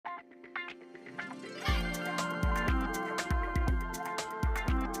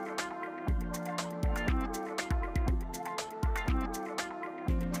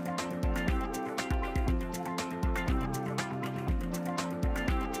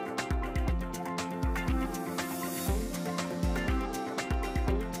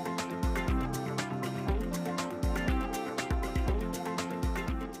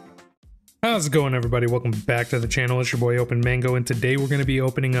How's it going, everybody? Welcome back to the channel. It's your boy OpenedMango, and today we're going to be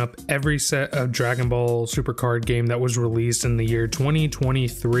opening up every set of Dragon Ball Super card game that was released in the year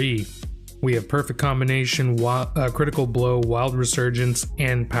 2023. We have Perfect Combination, Critical Blow, Wild Resurgence,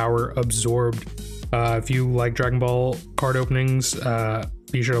 and Power Absorbed. If you like Dragon Ball card openings,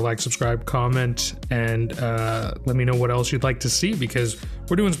 be sure to like, subscribe, comment, and let me know what else you'd like to see, because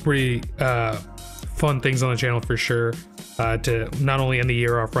we're doing some pretty fun things on the channel for sure, to not only end the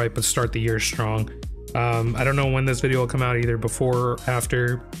year off right, but start the year strong. I don't know when this video will come out, either before or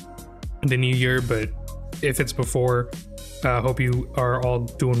after the new year, but if it's before, hope you are all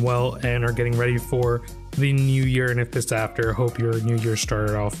doing well and are getting ready for the new year, and if it's after, hope your new year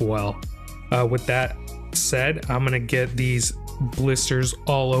started off well. With that said, I'm gonna get these blisters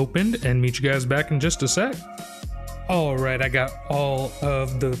all opened and meet you guys back in just a sec. Alright, I got all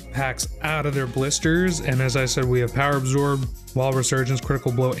of the packs out of their blisters, and as I said, we have Power Absorb, Wild Resurgence,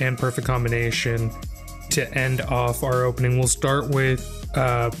 Critical Blow, and Perfect Combination to end off our opening. We'll start with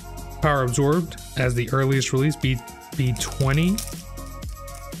Power Absorbed as the earliest release, B20.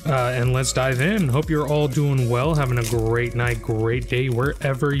 And let's dive in. Hope you're all doing well, having a great night, great day,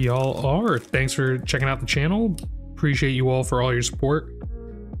 wherever y'all are. Thanks for checking out the channel. Appreciate you all for all your support.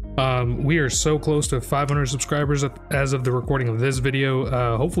 We are so close to 500 subscribers as of the recording of this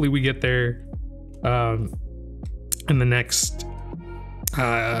video. Hopefully we get there in the next,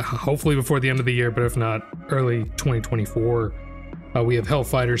 hopefully before the end of the year, but if not, early 2024. We have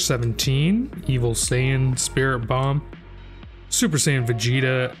Hellfighter 17, Evil Saiyan, Spirit Bomb, Super Saiyan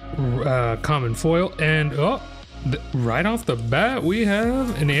Vegeta, Common Foil, and right off the bat we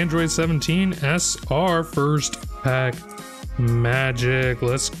have an Android 17 SR first pack magic.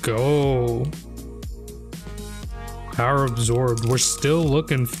 Let's go. Power Absorbed. We're still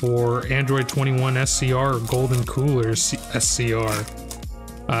looking for Android 21 SCR or Golden Cooler SCR.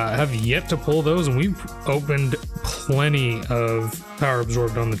 I have yet to pull those, and we've opened plenty of Power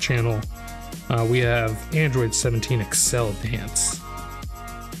Absorbed on the channel. We have Android 17 Excel Dance.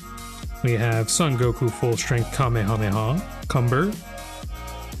 We have Son Goku Full Strength Kamehameha, Cumber,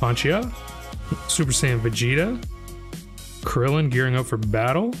 Panchia, Super Saiyan Vegeta, Krillin gearing up for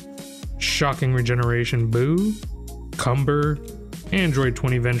battle, Shocking Regeneration Boo, Cumber, Android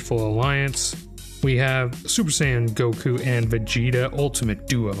 20 Vengeful Alliance. We have Super Saiyan Goku and Vegeta Ultimate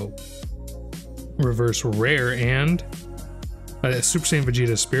Duo, Reverse Rare, and Super Saiyan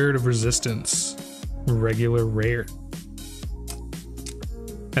Vegeta Spirit of Resistance, regular rare.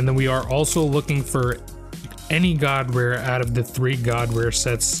 And then we are also looking for any God Rare out of the 3 God Rare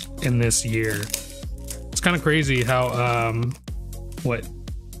sets in this year. It's kind of crazy how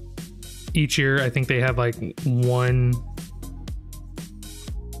each year I think they have like one.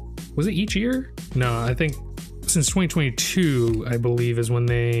 Was it each year? No, I think since 2022 I believe is when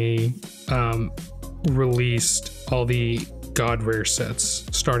they released all the God Rare sets,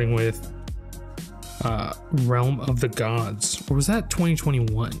 starting with Realm of the Gods. Or was that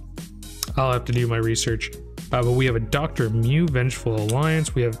 2021? I'll have to do my research. But we have a Dr. Mew Vengeful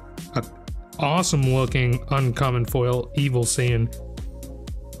Alliance. We have a awesome looking uncommon foil Evil Saiyan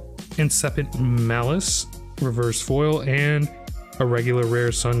Incipient Malice reverse foil, and a regular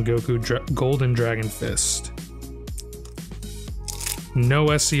rare Son Goku Golden Dragon Fist. No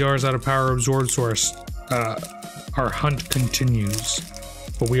SCRs out of Power Absorbed, so our hunt continues.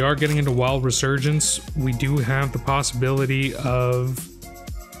 But we are getting into Wild Resurgence. We do have the possibility of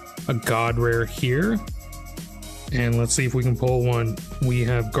a God Rare here. And let's see if we can pull one. We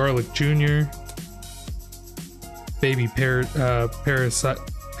have Garlic Jr., Baby Parasiting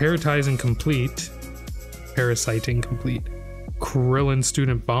Complete, Krillin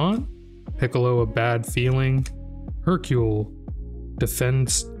Student Bond, Piccolo A Bad Feeling, Hercule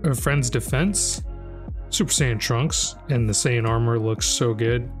Friend's Defense, Super Saiyan Trunks, and the Saiyan armor looks so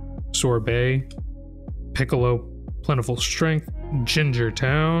good, Sorbet, Piccolo Plentiful Strength, Ginger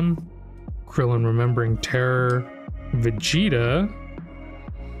Town, Krillin Remembering Terror, Vegeta,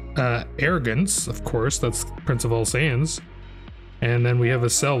 Arrogance, of course, that's Prince of All Saiyans, and then we have a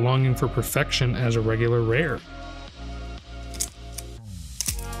Cell Longing for Perfection as a regular rare.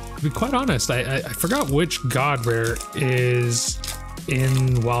 To be quite honest, I forgot which God Rare is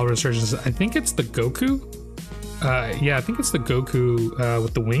in Wild Resurgence. I think it's the Goku. Yeah, I think it's the Goku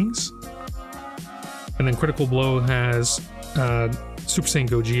with the wings. And then Critical Blow has Super Saiyan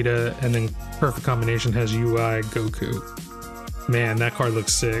Gogeta, and then Perfect Combination has UI Goku. Man, that card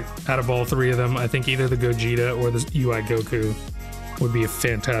looks sick. Out of all 3 of them, I think either the Gogeta or the UI Goku would be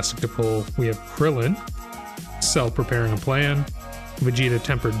fantastic to pull. We have Krillin, Cell Preparing a Plan, Vegeta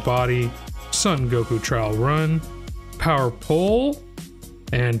Tempered Body, Son Goku Trial Run, Power Pole,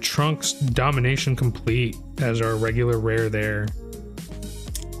 And Trunks Domination Complete as our regular rare there.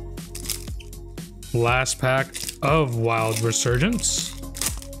 Last pack of Wild Resurgence.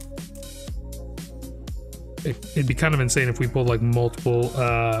 It'd be kind of insane if we pulled like multiple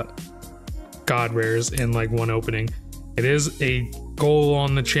God rares in like one opening. It is a goal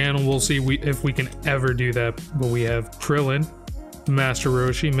on the channel. We'll see if we can ever do that. But we have Krillin, Master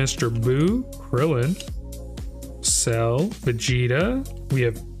Roshi, Mr. Boo, Krillin, Cell, Vegeta. We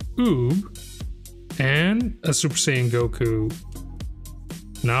have Oob, and a Super Saiyan Goku.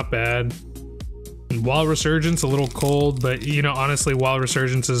 Not bad. And Wild Resurgence, a little cold, but you know, honestly, Wild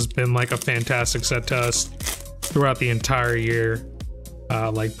Resurgence has been like a fantastic set to us throughout the entire year.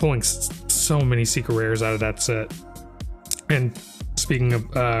 Like pulling so many secret rares out of that set. And speaking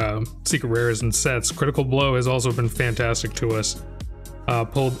of secret rares and sets, Critical Blow has also been fantastic to us.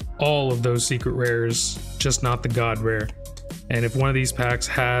 Pulled all of those secret rares, just not the God rare. And if one of these packs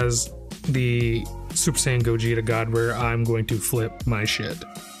has the Super Saiyan Gogeta God rare, I'm going to flip my shit.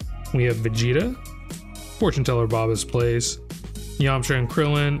 We have Vegeta, Fortune Teller Baba's Place, Yamcha and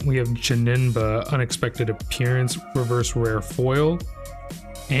Krillin. We have Janinba, Unexpected Appearance, Reverse Rare Foil,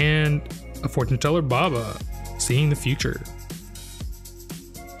 and a Fortune Teller Baba, Seeing the Future.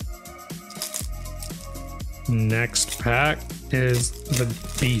 Next pack is the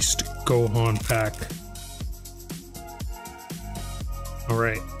Beast Gohan pack.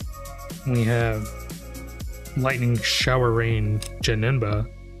 Alright, we have Lightning Shower Rain Janinba.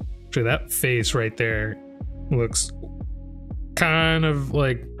 Actually, that face right there looks kind of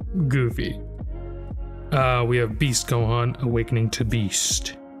like goofy. We have Beast Gohan, Awakening to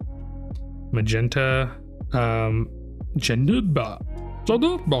Beast. Magenta, Janinba.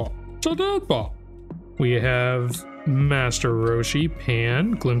 We have Master Roshi,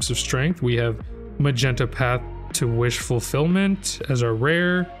 Pan, Glimpse of Strength. We have Magenta Path to Wish Fulfillment as our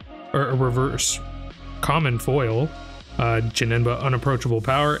rare, or a reverse common foil. Janinba, Unapproachable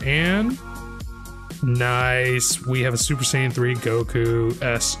Power, and nice, we have a Super Saiyan 3 Goku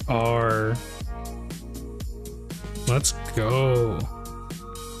SR. Let's go.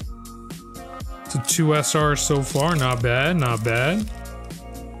 It's a 2 SR so far, not bad, not bad.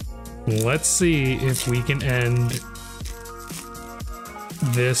 Let's see if we can end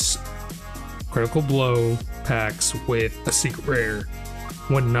this Critical Blow packs with a secret rare.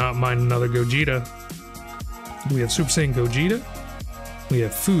 Would not mind another Gogeta. We have Super Saiyan Gogeta. We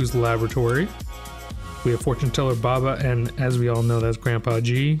have Fu's Laboratory. We have Fortune Teller Baba, and as we all know, that's Grandpa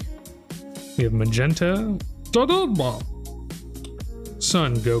G. We have Magenta,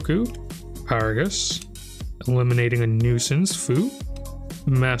 Sun Goku, Paragus, Eliminating a Nuisance, Fu,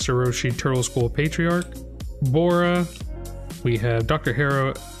 Master Roshi, Turtle School Patriarch, Bora. We have Dr.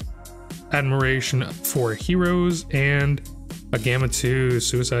 Hero, Admiration for Heroes, and a Gamma 2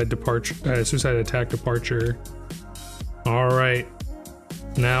 Suicide Attack Departure. Alright,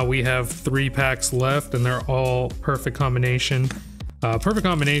 now we have 3 packs left and they're all perfect combination. Perfect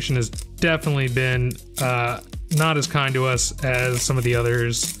combination has definitely been not as kind to us as some of the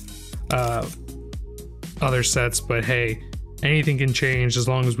others, other sets, but hey, anything can change as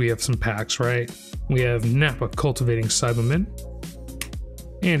long as we have some packs, right? We have Nappa, Cultivating Cybermen,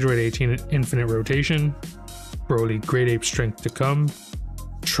 Android 18, Infinite Rotation, Broly, Great Ape Strength to Come,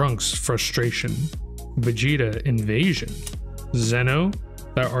 Trunks, Frustration, Vegeta, Invasion, Zeno.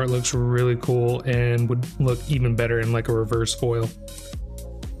 That art looks really cool and would look even better in like a reverse foil.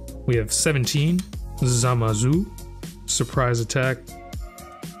 We have 17, Zamazu, Surprise Attack,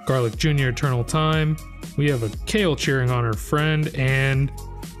 Garlic Jr., Eternal Time. We have a Kale cheering on her friend, and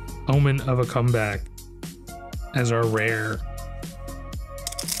Omen of a Comeback as our rare.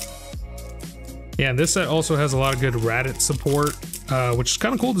 Yeah, this set also has a lot of good Raditz support, which is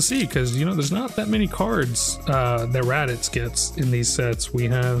kind of cool to see because, you know, there's not that many cards that Raditz gets in these sets. We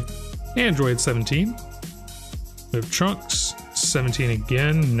have Android 17, we have Trunks 17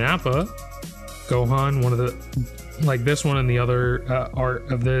 again, Nappa, Gohan, one of the, like this one and the other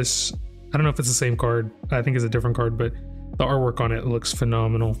art of this. I don't know if it's the same card. I think it's a different card, but the artwork on it looks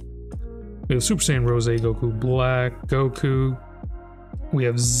phenomenal. We have Super Saiyan Rose, Goku Black, Goku. We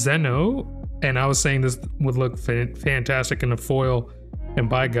have Zeno, and I was saying this would look fantastic in a foil, and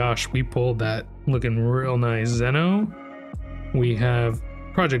by gosh, we pulled that, looking real nice. Zeno. We have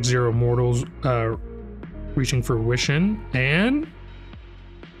Project Zero Mortals, Reaching for Wishin, and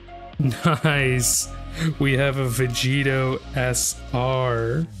nice, we have a Vegito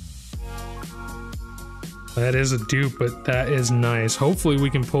SR. That is a dupe, but that is nice. Hopefully we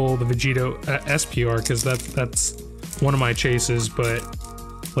can pull the Vegito SPR because that's one of my chases, but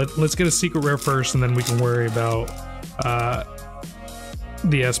let's get a secret rare first and then we can worry about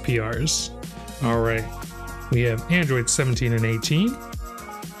the SPRs. All right, we have Android 17 and 18.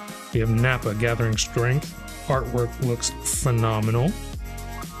 We have Nappa Gathering Strength. Artwork looks phenomenal.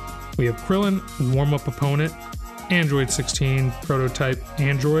 We have Krillin Warm-Up Opponent. Android 16 Prototype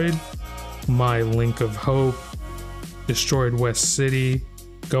Android. My Link of Hope. Destroyed West City.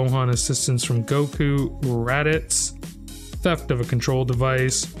 Gohan Assistance from Goku. Raditz. Theft of a Control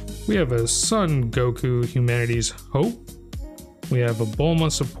Device. We have a Son Goku Humanity's Hope. We have a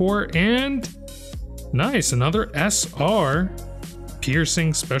Bulma Support, and nice, another SR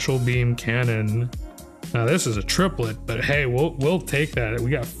Piercing Special Beam Cannon. Now this is a triplet, but hey, we'll take that.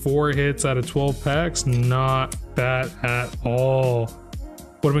 We got 4 hits out of 12 packs. Not bad at all.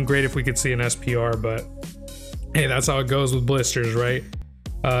 Would have been great if we could see an SPR, but hey, that's how it goes with blisters, right?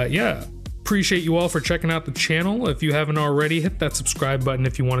 Yeah, appreciate you all for checking out the channel. If you haven't already, hit that subscribe button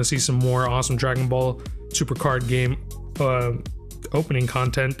if you want to see some more awesome Dragon Ball Super Card game opening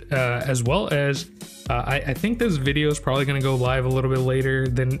content, as well as I think this video is probably going to go live a little bit later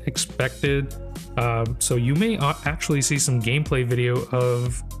than expected, so you may actually see some gameplay video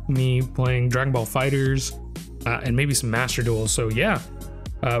of me playing Dragon Ball Fighters and maybe some Master Duels. So yeah,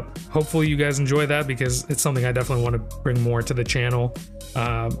 hopefully you guys enjoy that, because it's something I definitely want to bring more to the channel.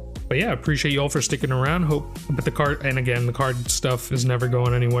 But yeah, appreciate you all for sticking around. But the card, and again, the card stuff is never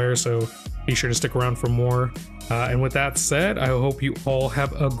going anywhere, so be sure to stick around for more. And with that said, I hope you all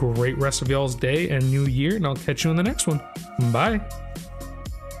have a great rest of y'all's day and new year, and I'll catch you in the next one. Bye.